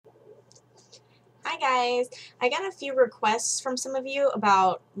Hi guys, I got a few requests from some of you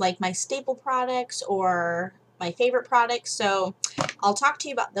about like my staple products or my favorite products, so I'll talk to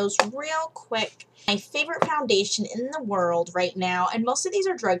you about those real quick. My favorite foundation in the world right now, and most of these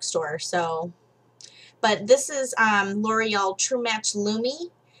are drugstore, but this is L'Oreal True Match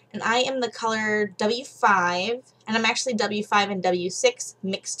Lumi, and I am the color W5, and I'm actually W5 and W6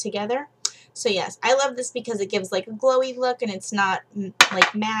 mixed together. So yes, I love this because it gives like a glowy look and it's not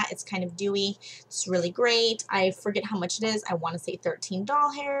like matte, it's kind of dewy. It's really great. I forget how much it is. I want to say 13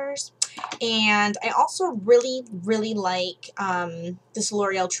 doll hairs. And I also really like this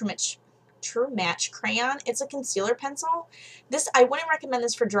L'Oreal True Match crayon. It's a concealer pencil. I wouldn't recommend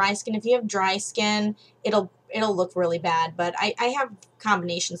this for dry skin. If you have dry skin, it'll look really bad, but I have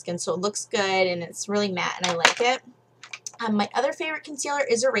combination skin, so it looks good and it's really matte and I like it. My other favorite concealer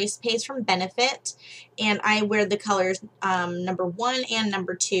is Erase Paste from Benefit, and I wear the colors number 1 and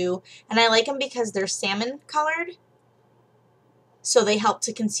number 2, and I like them because they're salmon colored, so they help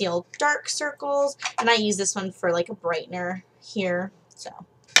to conceal dark circles, and I use this one for like a brightener here.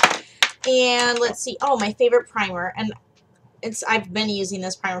 And let's see, oh, my favorite primer, and I've been using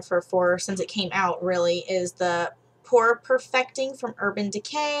this primer since it came out, really, is the Pore Perfecting from Urban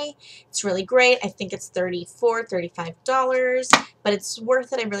Decay. It's really great. I think it's $34, $35, but it's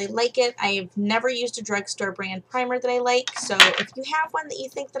worth it. I really like it. I've never used a drugstore brand primer that I like, so if you have one that you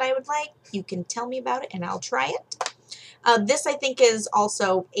think that I would like, you can tell me about it and I'll try it. This I think is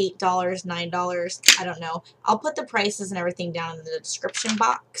also $8, $9, I don't know. I'll put the prices and everything down in the description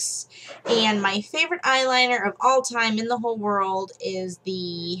box. And my favorite eyeliner of all time in the whole world is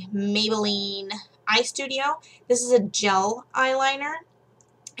the Maybelline Eye Studio. This is a gel eyeliner,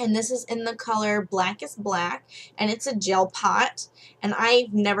 and this is in the color Blackest Black, and it's a gel pot, and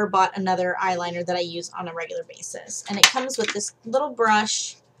I've never bought another eyeliner that I use on a regular basis. And it comes with this little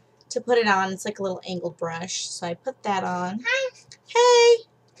brush to put it on. It's like a little angled brush, so I put that on. Hi. Hey.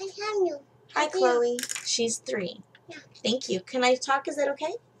 I have you. Hi, Chloe. She's 3. Yeah. Thank you. Can I talk? Is that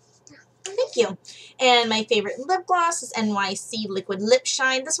okay? Yeah. Thank you. And my favorite lip gloss is NYC Liquid Lip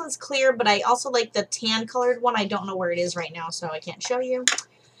Shine. This one's clear, but I also like the tan colored one. I don't know where it is right now, so I can't show you.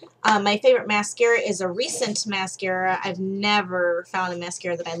 My favorite mascara is a recent mascara. I've never found a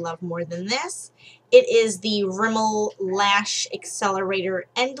mascara that I love more than this. It is the Rimmel Lash Accelerator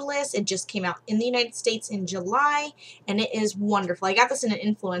Endless. It just came out in the United States in July, and it is wonderful. I got this in an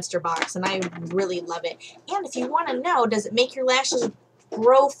influencer box, and I really love it. And if you want to know, does it make your lashes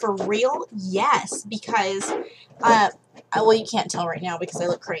grow for real? Yes, because, well, you can't tell right now because I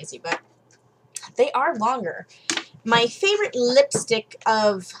look crazy, but they are longer. My favorite lipstick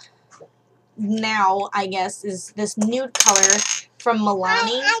of now, I guess, is this nude color from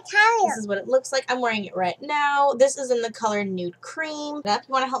Milani. This is what it looks like. I'm wearing it right now. This is in the color Nude Cream. You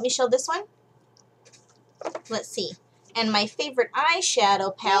want to help me show this one? Let's see. And my favorite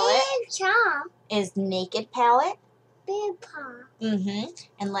eyeshadow palette is Naked Palette.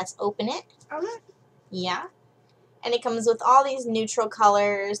 And let's open it. Yeah. And it comes with all these neutral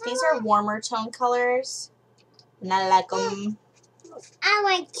colors. These are warmer tone colors. And I like them. I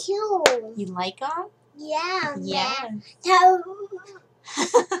like you. You like them? Yeah. Yeah. So.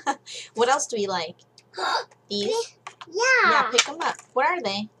 What else do we like? These? Yeah. Yeah, pick them up. What are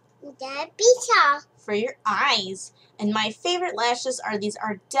they? The pizza. For your eyes. And my favorite lashes are these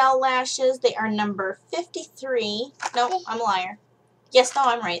Ardell lashes. They are number 53. No, I'm a liar. Yes, no,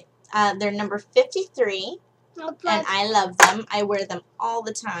 I'm right. They're number 53. And I love them. I wear them all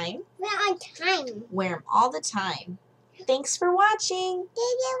the time. Wear them all the time. Thanks for watching. Thank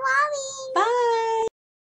you, Mommy. Bye.